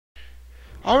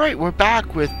Alright, we're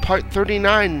back with part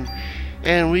 39,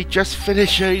 and we just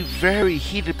finished a very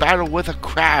heated battle with a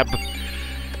crab.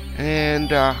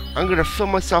 And I'm going to fill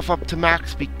myself up to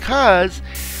max because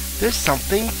there's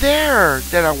something there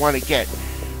that I want to get.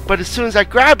 But as soon as I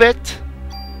grab it...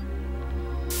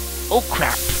 Oh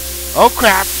crap! Oh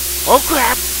crap! Oh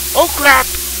crap! Oh crap!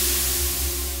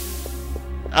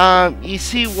 You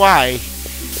see why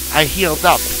I healed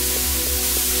up.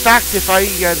 In fact, if I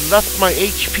had left my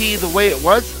HP the way it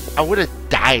was, I would have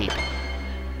died.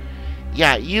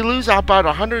 Yeah, you lose about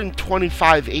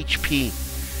 125 HP.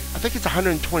 I think it's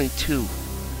 122.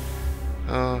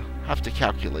 Have to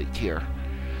calculate here.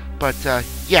 But,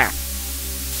 yeah.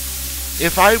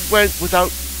 If I went without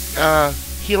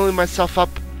healing myself up,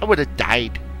 I would have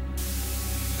died.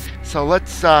 So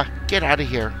let's get out of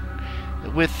here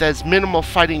with as minimal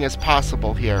fighting as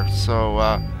possible here. So,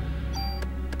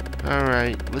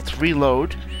 alright, let's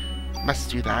reload. Must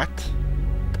do that.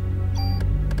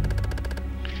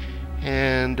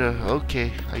 And,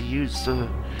 okay, I used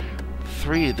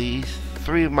 3 of these.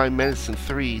 3 of my medicine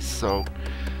 3s, so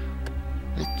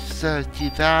let's do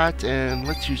that, and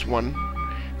let's use 1,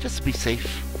 just to be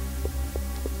safe.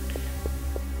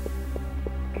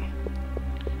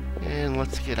 And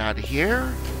let's get out of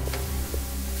here.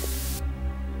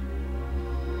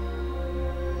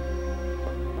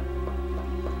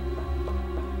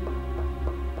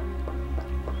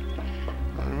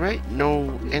 Alright,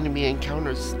 no enemy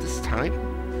encounters this time.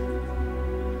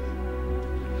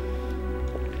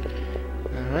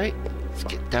 Alright, let's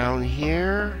get down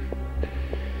here.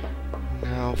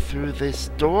 Now through this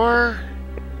door.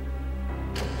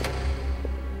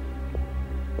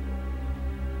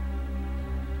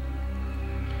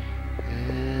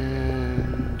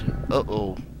 And...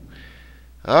 uh-oh.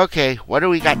 Okay, what do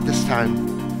we got this time?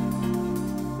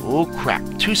 Oh crap,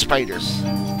 2 spiders.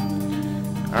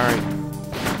 Alright.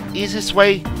 Easiest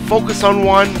way, focus on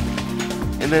one,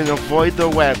 and then avoid the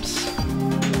webs.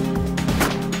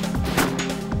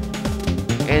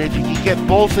 And if you can get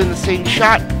both in the same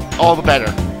shot, all the better.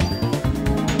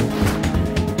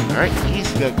 Alright,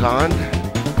 he's gone.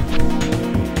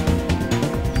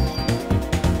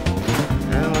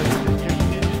 And let's just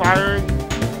keep firing.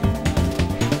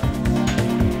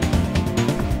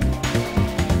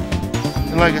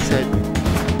 And like I said,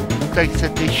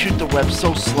 they shoot the web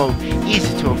so slow,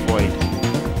 easy to avoid.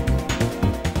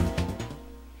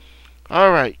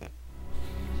 Alright.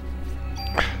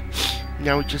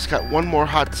 Now we just got one more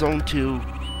hot zone to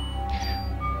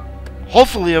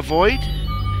hopefully avoid.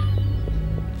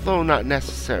 Though not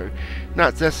necessary.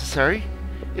 Not necessary.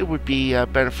 It would be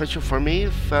beneficial for me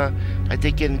if I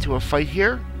did get into a fight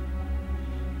here.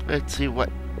 Let's see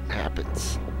what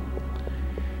happens.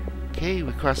 Okay,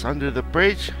 we cross under the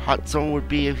bridge. Hot zone would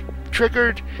be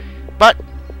triggered, but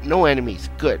no enemies.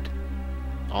 Good.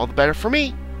 All the better for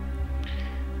me,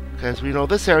 because we know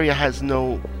this area has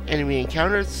no enemy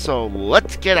encounters, so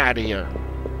let's get out of here.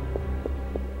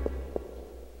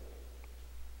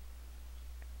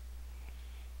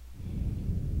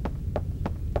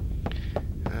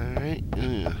 Alright,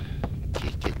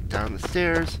 okay, get down the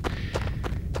stairs.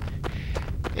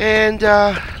 And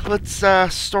let's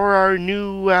store our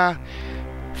new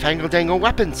fangle-dangle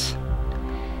weapons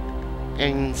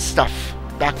and stuff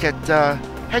back at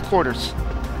headquarters.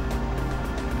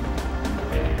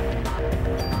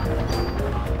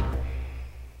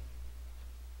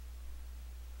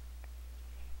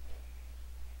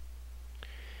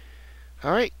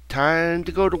 Alright, time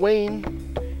to go to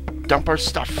Wayne, dump our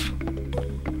stuff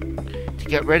to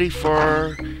get ready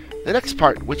for the next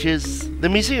part, which is the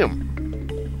museum.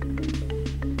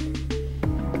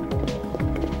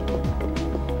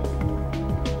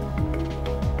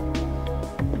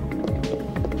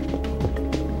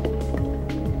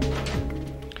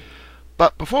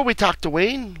 But before we talk to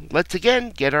Wayne, let's again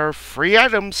get our free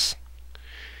items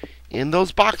in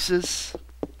those boxes.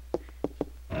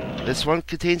 This one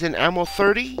contains an ammo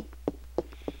 30,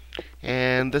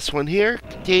 and this one here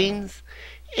contains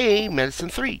a medicine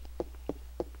 3.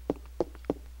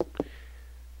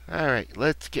 Alright,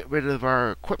 let's get rid of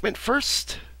our equipment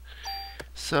first.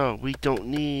 So we don't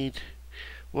need,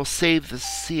 we'll save the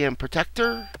CM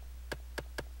protector.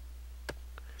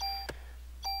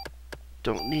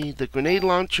 Don't need the grenade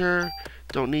launcher,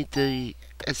 don't need the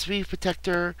SV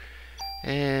protector,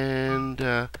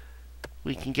 and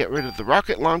we can get rid of the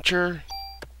rocket launcher.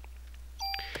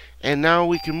 And now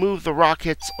we can move the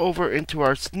rockets over into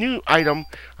our new item,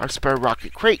 our spare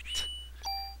rocket crate.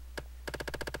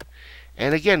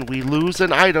 And again, we lose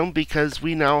an item because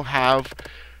we now have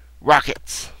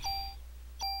rockets.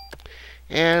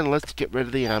 And let's get rid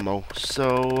of the ammo.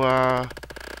 So,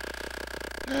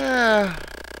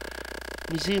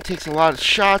 Museum takes a lot of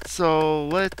shots, so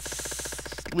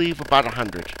let's leave about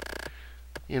 100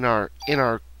 in our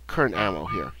current ammo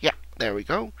here. Yeah, there we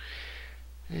go.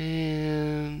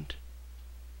 And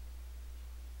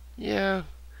yeah,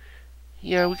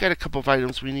 we got a couple of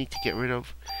items we need to get rid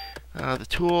of. The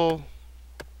tool,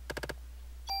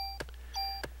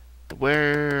 the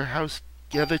warehouse,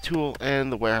 the other tool,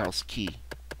 and the warehouse key.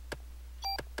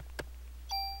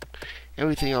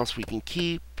 Everything else we can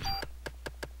keep.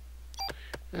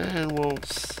 And we'll,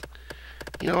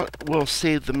 you know what, we'll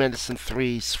save the medicine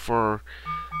 3s for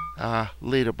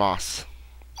later boss.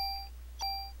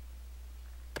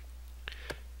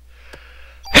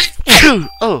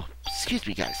 Oh, excuse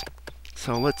me, guys.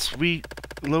 So let's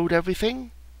reload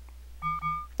everything.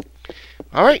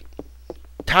 Alright,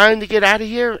 time to get out of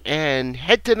here and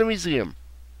head to the museum,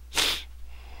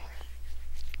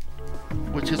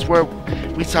 which is where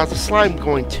we saw the slime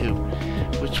going to,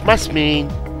 which must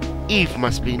mean Eve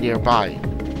must be nearby.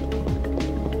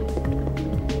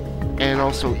 And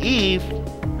also Eve,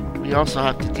 we also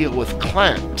have to deal with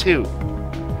Klamp too.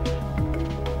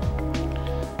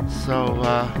 So,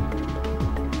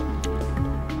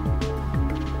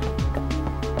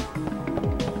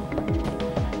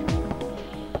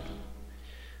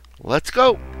 let's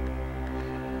go.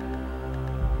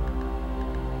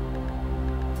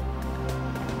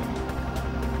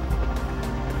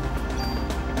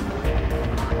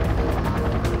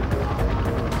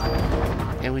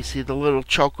 And we see the little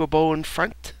chocobo in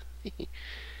front.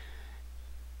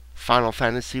 Final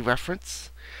Fantasy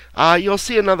reference. You'll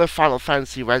see another Final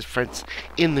Fantasy reference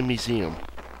in the museum.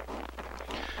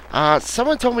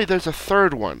 Someone told me there's a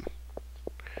third one.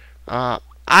 I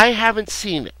haven't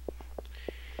seen it.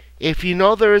 If you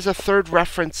know there is a third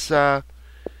reference,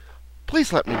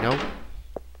 please let me know.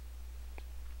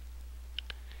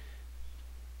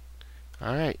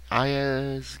 Alright,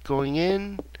 Aya's going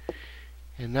in.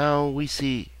 And now we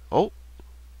see... Oh!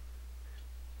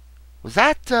 Was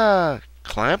that,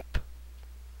 Klamp?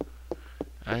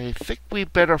 I think we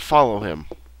better follow him.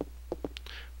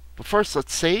 But first,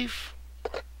 let's save.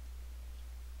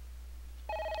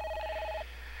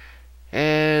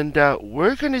 And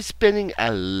we're going to be spending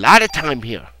a lot of time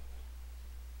here.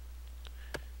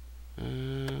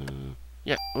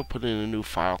 Yeah, we'll put in a new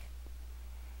file.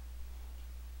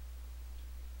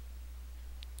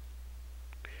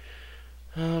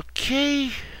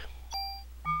 Okay.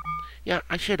 Yeah,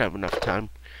 I should have enough time.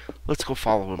 Let's go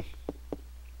follow him.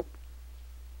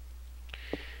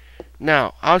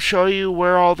 Now, I'll show you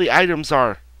where all the items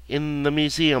are in the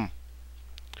museum.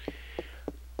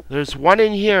 There's one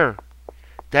in here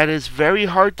that is very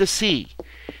hard to see.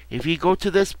 If you go to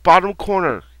this bottom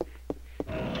corner,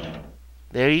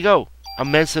 there you go. A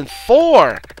medicine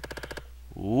 4.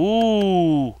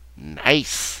 Ooh,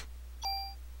 nice.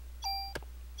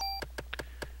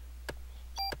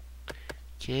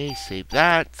 Okay, save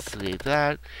that,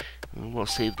 and we'll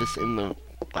save this in the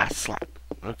last slot.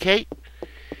 Okay,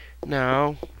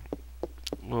 now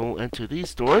we'll enter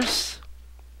these doors,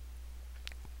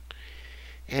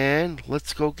 and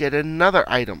let's go get another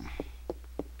item.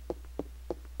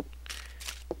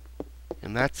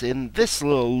 And that's in this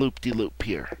little loop-de-loop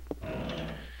here.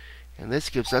 And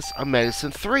this gives us a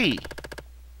medicine 3.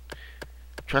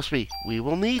 Trust me, we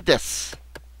will need this.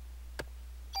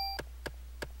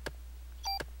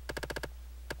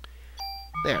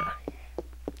 There.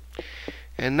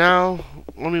 And now,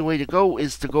 only way to go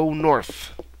is to go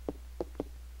north.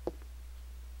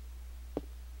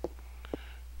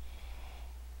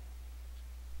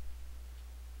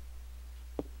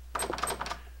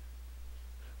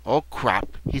 Oh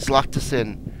crap, he's locked us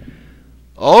in.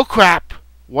 Oh crap,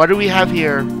 what do we have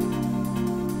here?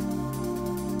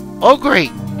 Oh great,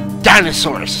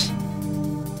 dinosaurs.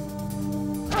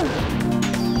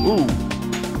 Ooh.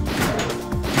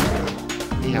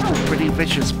 They have a pretty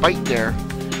vicious bite there.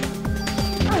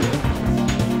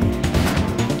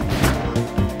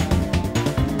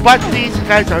 But these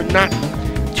guys are not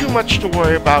too much to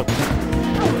worry about.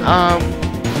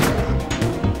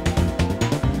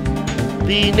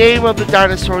 The name of the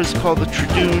dinosaur is called the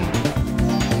TRODOON.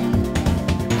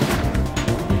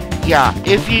 Yeah,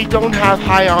 if you don't have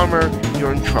high armor,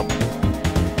 you're in trouble.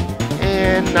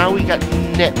 And now we got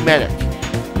Net Medic,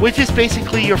 which is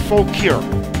basically your full cure.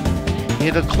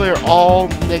 It'll clear all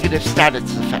negative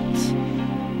status effects.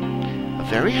 A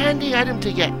very handy item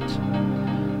to get.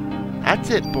 That's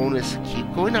it, bonus.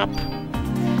 Keep going up.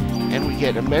 And we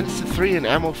get a medicine 3 and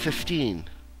ammo 15.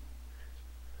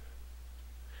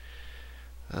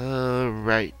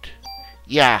 Right.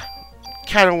 Yeah,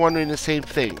 kind of wondering the same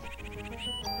thing.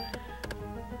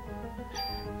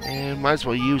 And Might as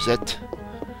well use it.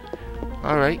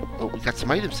 Alright. Oh, we got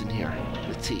some items in here.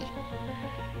 Let's see.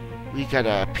 We got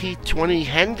a P20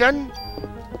 handgun.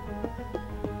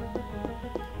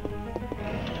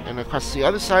 And across the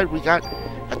other side, we got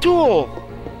a tool.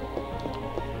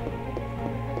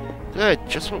 Good.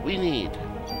 Just what we need.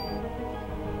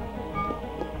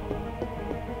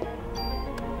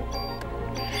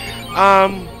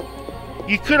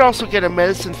 You could also get a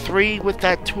Medicine 3 with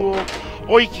that tool,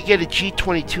 or you could get a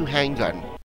G22 handgun.